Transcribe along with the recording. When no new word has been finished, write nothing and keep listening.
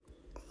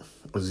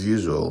As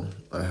usual,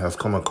 I have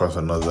come across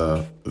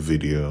another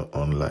video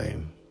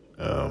online.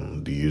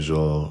 The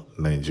usual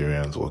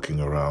Nigerians walking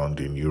around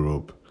in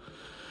Europe,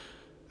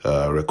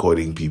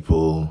 recording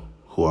people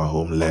who are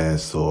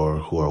homeless or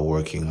who are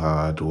working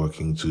hard,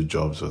 working 2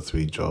 jobs or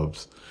 3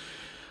 jobs,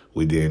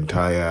 with the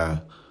entire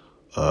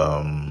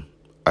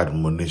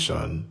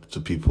admonition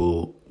to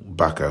people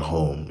back at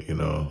home.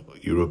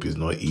 Europe is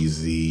not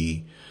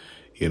easy.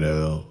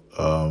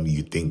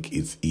 You think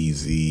it's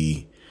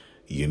easy.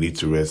 You need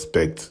to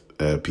respect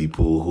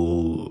people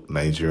who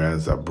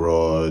Nigerians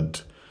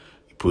abroad.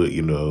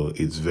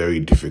 It's very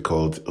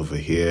difficult over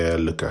here.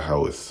 Look at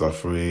how we're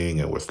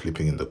suffering and we're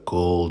sleeping in the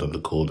cold and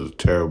the cold is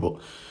terrible.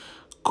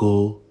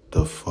 Go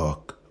the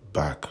fuck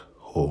back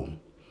home.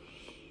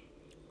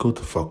 Go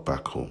the fuck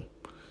back home.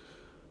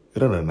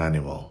 You're not an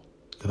animal.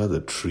 You're not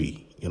a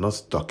tree. You're not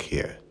stuck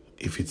here.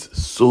 If it's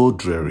so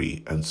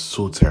dreary and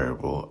so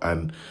terrible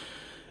and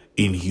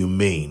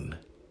inhumane,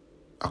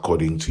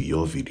 according to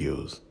your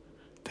videos,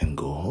 then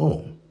go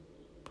home.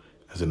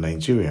 As a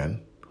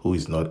Nigerian who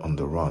is not on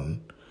the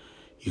run,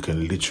 you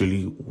can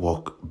literally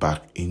walk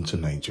back into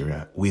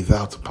Nigeria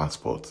without a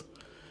passport.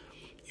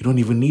 You don't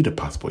even need a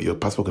passport. Your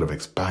passport could have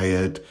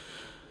expired.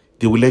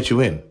 They will let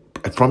you in.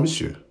 I promise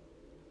you.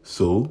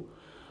 So,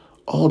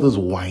 all this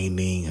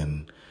whining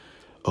and,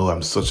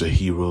 I'm such a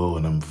hero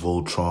and I'm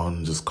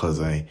Voltron just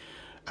because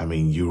I'm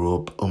in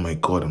Europe. Oh my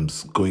God, I'm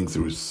going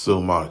through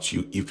so much.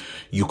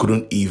 You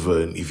couldn't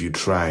even, if you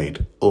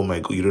tried. Oh my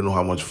God, you don't know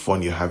how much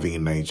fun you're having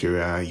in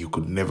Nigeria. You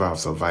could never have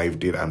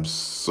survived it. I'm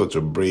such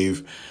a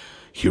brave,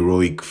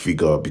 heroic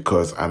figure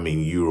because I'm in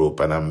Europe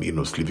and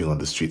I'm, sleeping on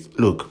the streets.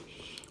 Look.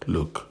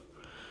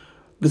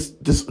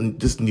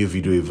 This new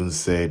video even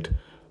said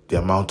the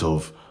amount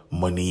of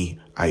money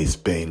I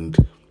spend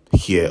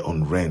here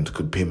on rent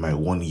could pay my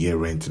 1 year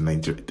rent in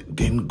Nigeria.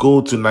 Then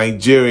go to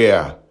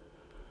Nigeria.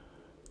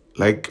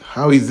 Like,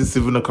 how is this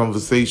even a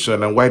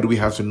conversation? And why do we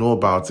have to know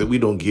about it? We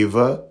don't give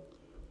a.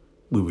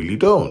 We really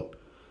don't.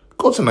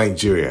 Go to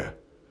Nigeria.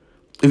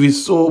 If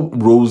it's so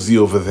rosy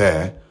over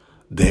there,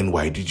 then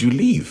why did you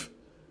leave?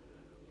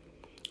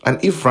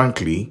 And if,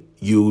 frankly,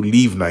 you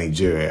leave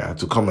Nigeria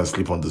to come and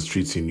sleep on the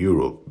streets in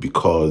Europe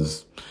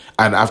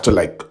and after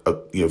like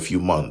a few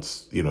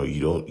months,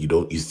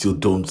 you still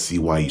don't see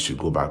why you should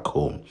go back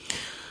home,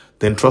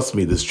 then trust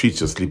me, the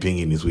streets you're sleeping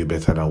in is way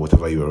better than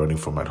whatever you were running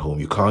from at home.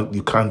 You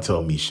can't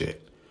tell me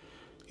shit.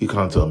 You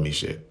can't tell me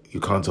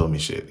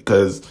shit.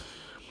 Because,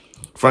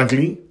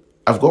 frankly,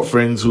 I've got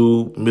friends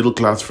middle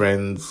class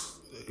friends,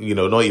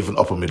 not even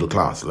upper middle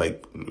class,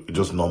 like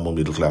just normal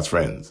middle class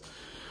friends,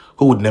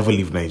 who would never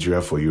leave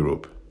Nigeria for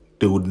Europe.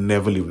 They would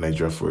never leave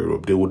Nigeria for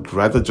Europe. They would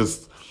rather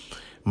just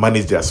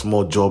manage their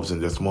small jobs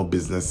and their small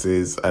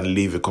businesses and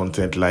live a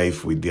content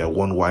life with their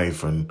 1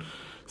 wife and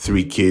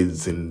 3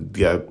 kids in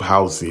their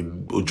house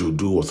in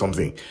Ojodu or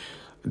something.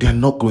 They're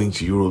not going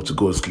to Europe to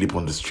go sleep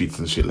on the streets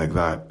and shit like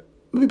that.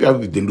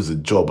 Maybe they lose a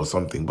job or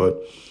something,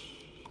 but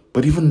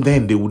even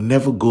then, they would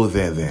never go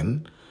there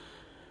then,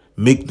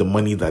 make the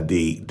money that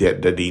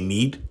they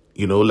need.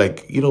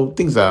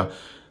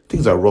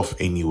 Things are rough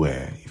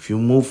anywhere. If you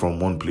move from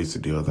one place to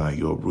the other,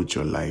 you uproot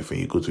your life and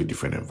you go to a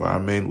different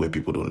environment where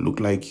people don't look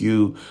like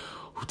you,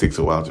 who takes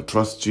a while to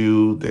trust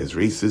you. There's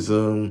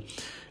racism.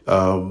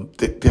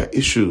 There are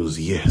issues,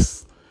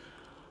 yes.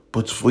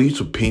 But for you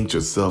to paint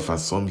yourself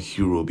as some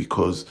hero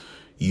because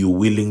you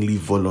willingly,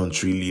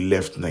 voluntarily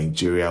left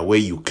Nigeria, where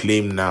you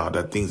claim now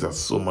that things are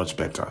so much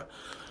better,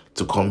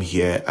 to come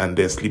here and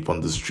then sleep on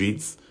the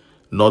streets,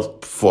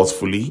 not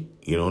forcefully,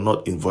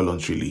 not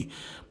involuntarily,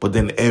 but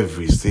then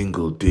every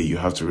single day you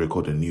have to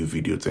record a new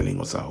video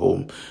telling us at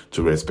home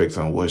to respect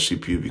and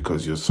worship you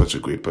because you're such a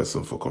great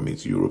person for coming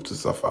to Europe to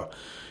suffer.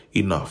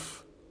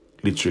 Enough.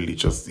 Literally,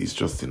 it's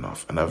just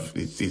enough. And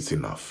it's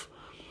enough.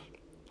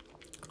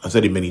 I've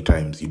said it many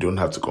times. You don't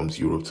have to come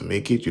to Europe to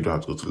make it. You don't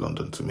have to go to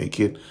London to make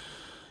it.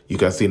 You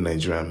can stay in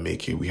Nigeria and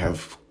make it. We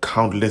have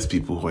countless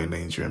people who are in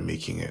Nigeria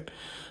making it.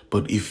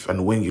 But if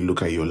and when you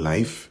look at your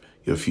life,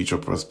 your future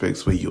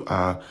prospects, where you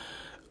are,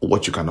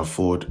 what you can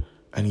afford,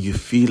 and you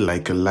feel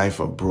like a life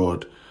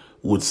abroad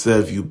would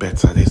serve you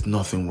better, there's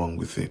nothing wrong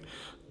with it.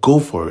 Go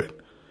for it.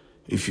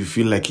 If you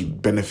feel like it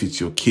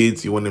benefits your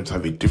kids, you want them to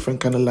have a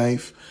different kind of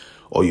life,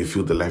 or you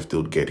feel the life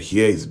they'll get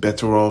here is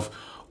better off,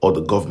 or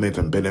the government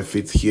and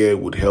benefits here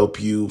would help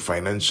you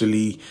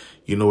financially,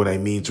 you know what I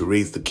mean, to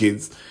raise the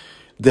kids.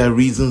 There are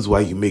reasons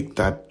why you make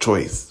that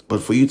choice.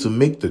 But for you to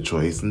make the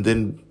choice and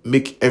then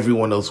make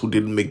everyone else who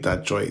didn't make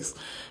that choice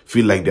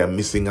feel like they're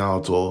missing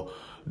out, or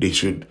they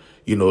should,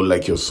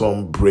 like you're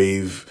some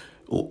brave,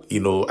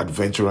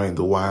 adventurer in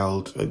the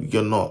wild.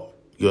 You're not.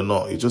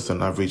 You're just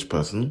an average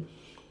person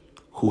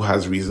who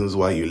has reasons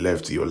why you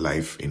left your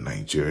life in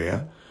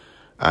Nigeria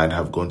and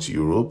have gone to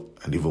Europe.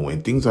 And even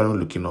when things aren't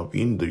looking up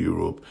in the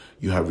Europe,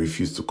 you have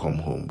refused to come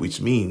home,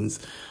 which means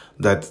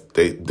that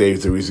there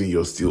is a reason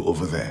you're still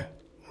over there,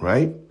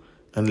 right?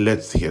 And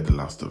let's hear the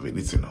last of it.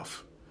 It's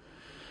enough.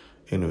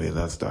 Anyway,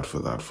 that's that for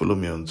that. Follow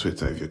me on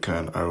Twitter if you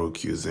can,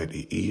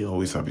 ROQZEE.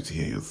 Always happy to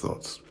hear your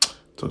thoughts.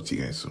 Talk to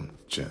you guys soon.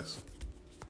 Cheers.